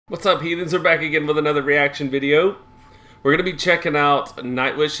What's up, heathens? We're back again with another reaction video. We're going to be checking out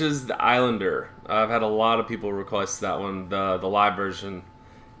Nightwish's The Islander. I've had a lot of people request that one, the live version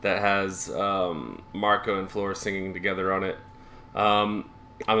that has Marco and Flora singing together on it. I'm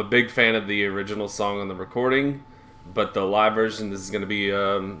a big fan of the original song on the recording, but the live version, this is going to be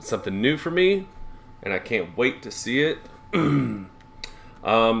something new for me, and I can't wait to see it.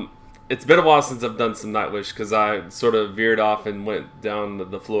 It's been a while since I've done some Nightwish because I sort of veered off and went down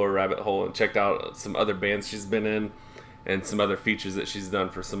the Flora rabbit hole and checked out some other bands she's been in and some other features that she's done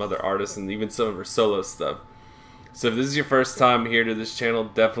for some other artists and even some of her solo stuff. So if this is your first time here to this channel,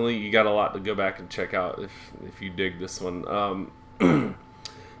 definitely you got a lot to go back and check out if you dig this one.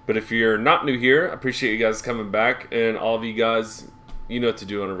 But if you're not new here, I appreciate you guys coming back, and all of you guys, you know what to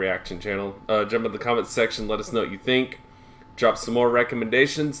do on a reaction channel. Jump in the comments section, let us know what you think. Drop some more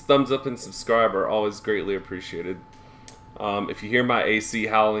recommendations. Thumbs up and subscribe are always greatly appreciated. If you hear my AC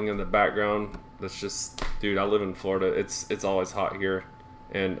howling in the background, that's just, dude, I live in Florida. It's always hot here,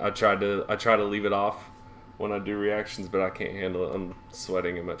 and I try to leave it off when I do reactions, but I can't handle it. I'm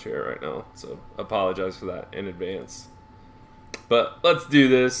sweating in my chair right now, so I apologize for that in advance. But let's do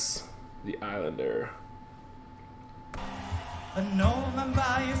this. The Islander. A Norman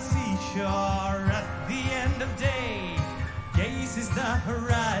by a seashore at the end of day gazes the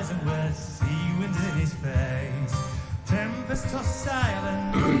horizon with sea winds in his face. Tempest tossed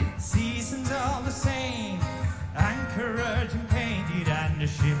silent, seasons all the same. Anchorage and painted and a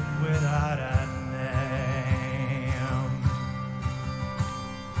ship without a name.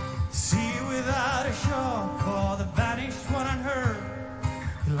 Sea without a shore for the vanished one unheard.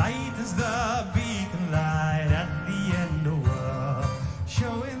 Lightens the beacon light at the end of the world,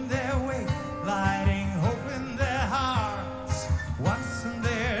 showing their way, lighting hope in their hearts. Once in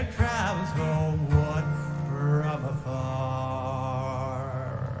their travels homeward from afar.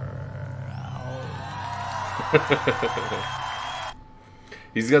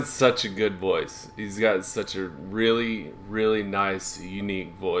 He's got such a good voice. He's got such a really, really nice,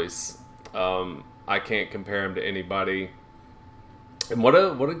 unique voice. I can't compare him to anybody. And what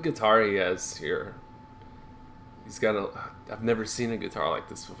a guitar he has here. He's got I've never seen a guitar like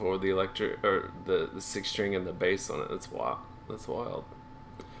this before. The electric, or the 6-string and the bass on it. That's wild. That's wild.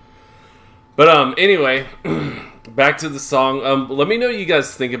 But anyway, back to the song. Let me know what you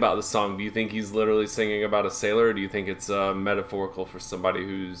guys think about the song. Do you think he's literally singing about a sailor, or do you think it's metaphorical for somebody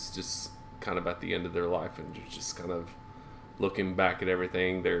who's just kind of at the end of their life and just kind of looking back at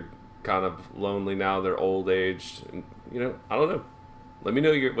everything? They're kind of lonely now. They're old aged, and you know, I don't know. Let me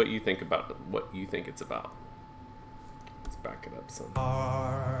know what you think about it, what you think it's about. Let's back it up some.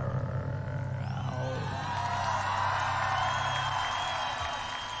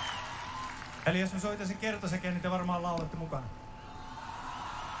 Eli jos mä soitaisin kertosäkeen, niin te varmaan laulatte mukana.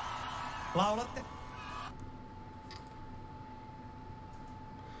 Laulatte?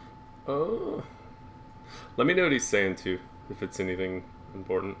 Let me know what he's saying too, if it's anything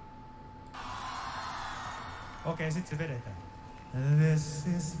important. Okei, sit se vedetään. This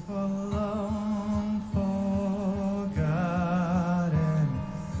is for long forgotten,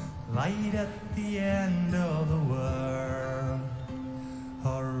 light at the end of the world,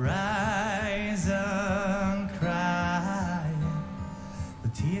 horizon crying, the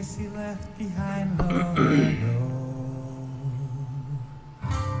tears he left behind long ago.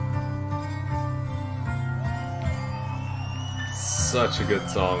 Such a good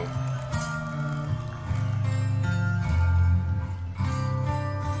song.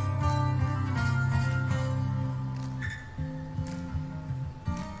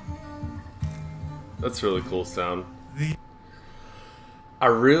 That's really cool sound. I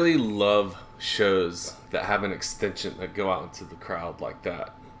really love shows that have an extension that go out into the crowd like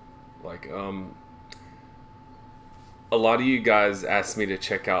that. Like, a lot of you guys asked me to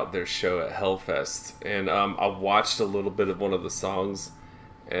check out their show at Hellfest, and I watched a little bit of one of the songs,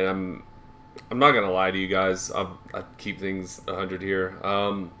 and I'm not gonna lie to you guys. I keep things 100 here.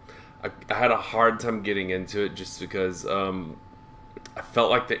 I had a hard time getting into it just because I felt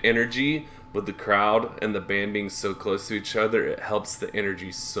like the energy with the crowd and the band being so close to each other, it helps the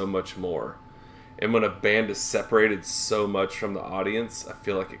energy so much more. And when a band is separated so much from the audience, I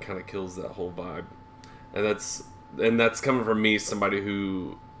feel like it kind of kills that whole vibe. And that's coming from me, somebody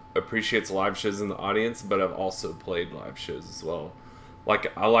who appreciates live shows in the audience, but I've also played live shows as well.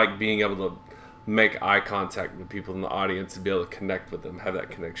 Like, I like being able to make eye contact with people in the audience and be able to connect with them, have that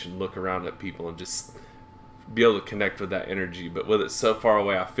connection, look around at people and just be able to connect with that energy. But with it so far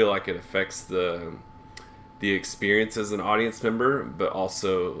away, I feel like it affects the experience as an audience member, but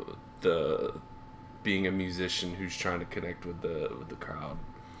also the being a musician who's trying to connect with the crowd.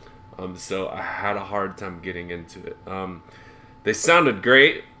 So I had a hard time getting into it. They sounded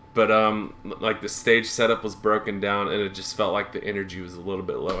great, but like the stage setup was broken down, and it just felt like the energy was a little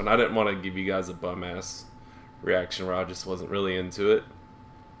bit low. And I didn't want to give you guys a bum ass reaction where I just wasn't really into it.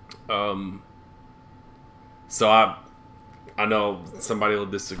 So I know somebody will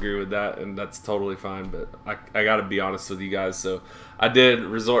disagree with that, and that's totally fine, but I got to be honest with you guys. So I did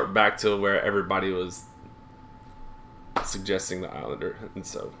resort back to where everybody was suggesting the Islander, and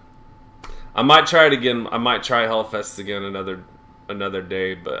so I might try it again. I might try Hellfest again another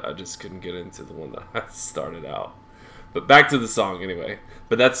day, but I just couldn't get into the one that I started out. But back to the song anyway.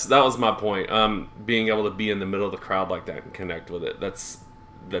 But that was my point. Being able to be in the middle of the crowd like that and connect with it.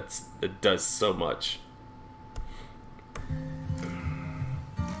 It does so much.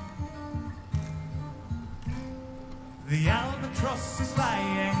 The albatross is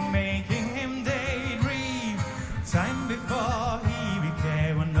flying, making him daydream. Time before he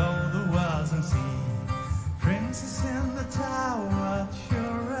became one of the world's unseen. Princess in the tower,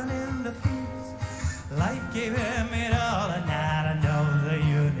 children in the fields. Life gave him it all, and now I know the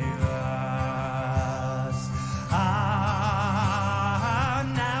universe.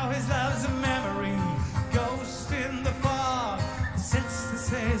 Now his love's a memory, ghost in the fog. Sits the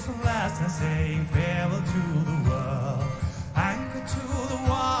sails from last and saying farewell to the world. Anchor to the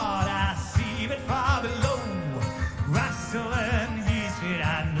water, see it far below. Wrestling his feet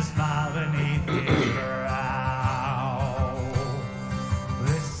and a smile beneath his brow.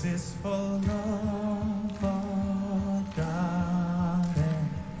 This is for love forgotten,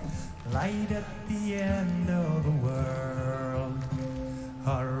 light at the end of the world.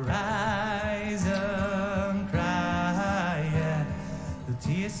 Horizon crying, the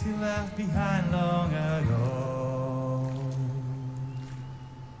tears he left behind long ago.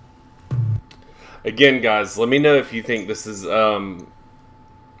 Again, guys, let me know if you think this is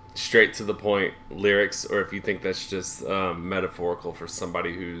straight to the point lyrics, or if you think that's just metaphorical for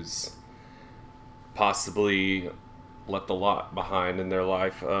somebody who's possibly left a lot behind in their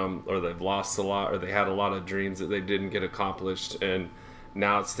life, or they've lost a lot, or they had a lot of dreams that they didn't get accomplished, and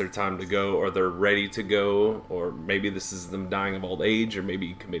now it's their time to go, or they're ready to go, or maybe this is them dying of old age, or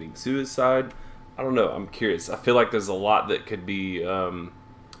maybe committing suicide. I don't know. I'm curious. I feel like there's a lot that could be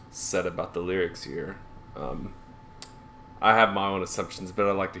said about the lyrics here. I have my own assumptions, but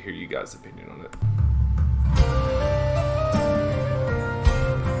I'd like to hear you guys' opinion on it.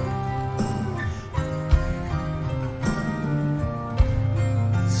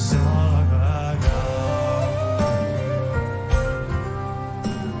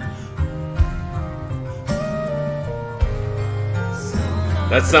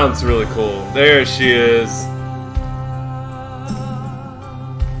 That sounds really cool. There she is.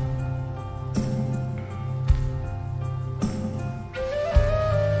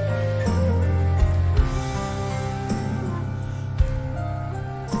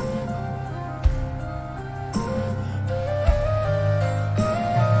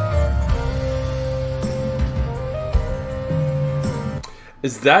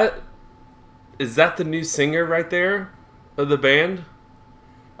 Is that the new singer right there of the band?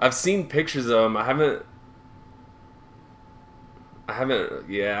 I've seen pictures of him. I haven't.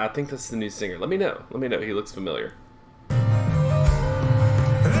 Yeah, I think that's the new singer. Let me know. He looks familiar.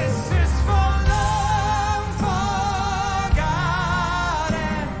 This is for love forgotten,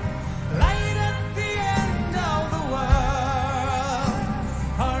 light at the end of the world.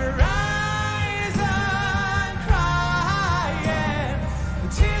 Horizon crying, the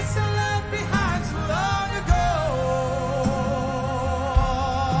tears are left behind so long ago.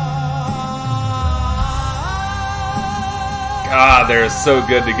 God, they're so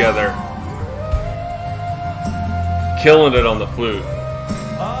good together. Killing it on the flute.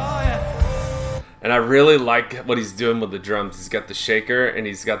 Oh yeah. And I really like what he's doing with the drums. He's got the shaker and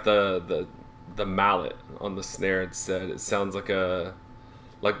he's got the mallet on the snare instead. It sounds like it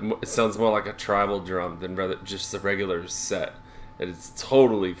sounds more like a tribal drum than rather just a regular set. And it's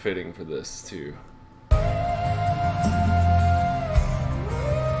totally fitting for this too. Oh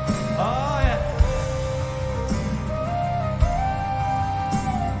yeah.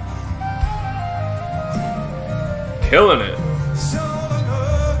 Killing it. So long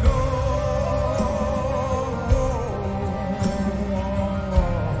ago.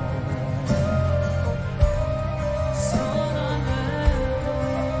 So long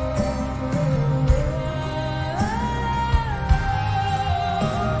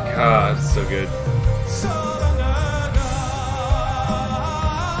God, it's so good. So long ago.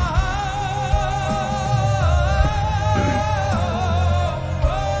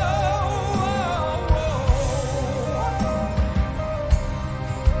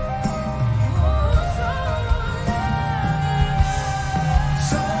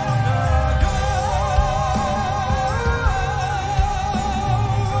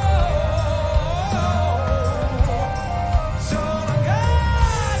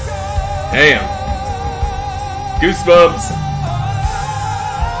 Damn. Goosebumps.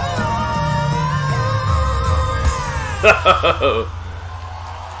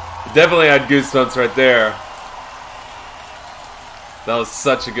 Definitely had goosebumps right there. That was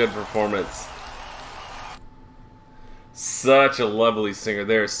such a good performance. Such a lovely singer.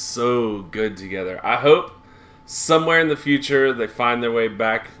 They're so good together. I hope somewhere in the future they find their way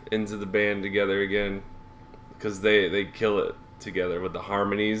back into the band together again, because they kill it together with the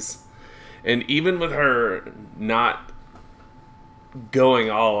harmonies. And even with her not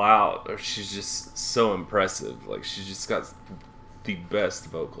going all out, she's just so impressive. Like, she's just got the best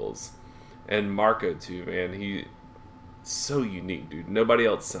vocals. And Marco too, man. He's so unique, dude. Nobody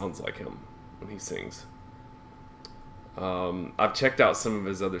else sounds like him when he sings. I've checked out some of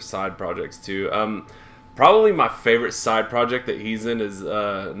his other side projects too. Probably my favorite side project that he's in is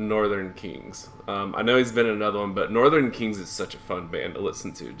Northern Kings. I know he's been in another one, but Northern Kings is such a fun band to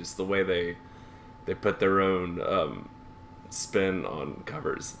listen to. Just the way they put their own spin on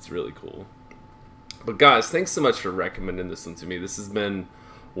covers. It's really cool. But guys, thanks so much for recommending this one to me. This has been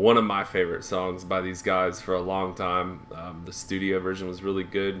one of my favorite songs by these guys for a long time. The studio version was really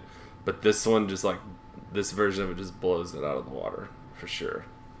good, but this one, just like this version of it, just blows it out of the water for sure.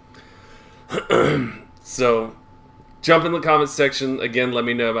 So jump in the comments section again. Let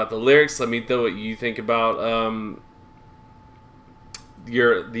me know about the lyrics. Let me know what you think about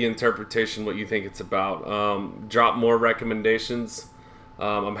the interpretation, what you think it's about. Drop more recommendations.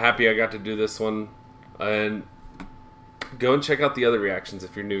 I'm happy I got to do this one, and go and check out the other reactions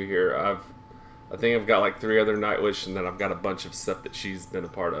if you're new here. I think I've got like 3 other Nightwish, and then I've got a bunch of stuff that she's been a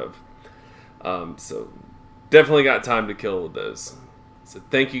part of. So definitely got time to kill with those. So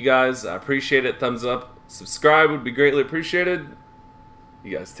thank you guys. I appreciate it. Thumbs up. Subscribe would be greatly appreciated.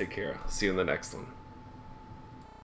 You guys take care. See you in the next one.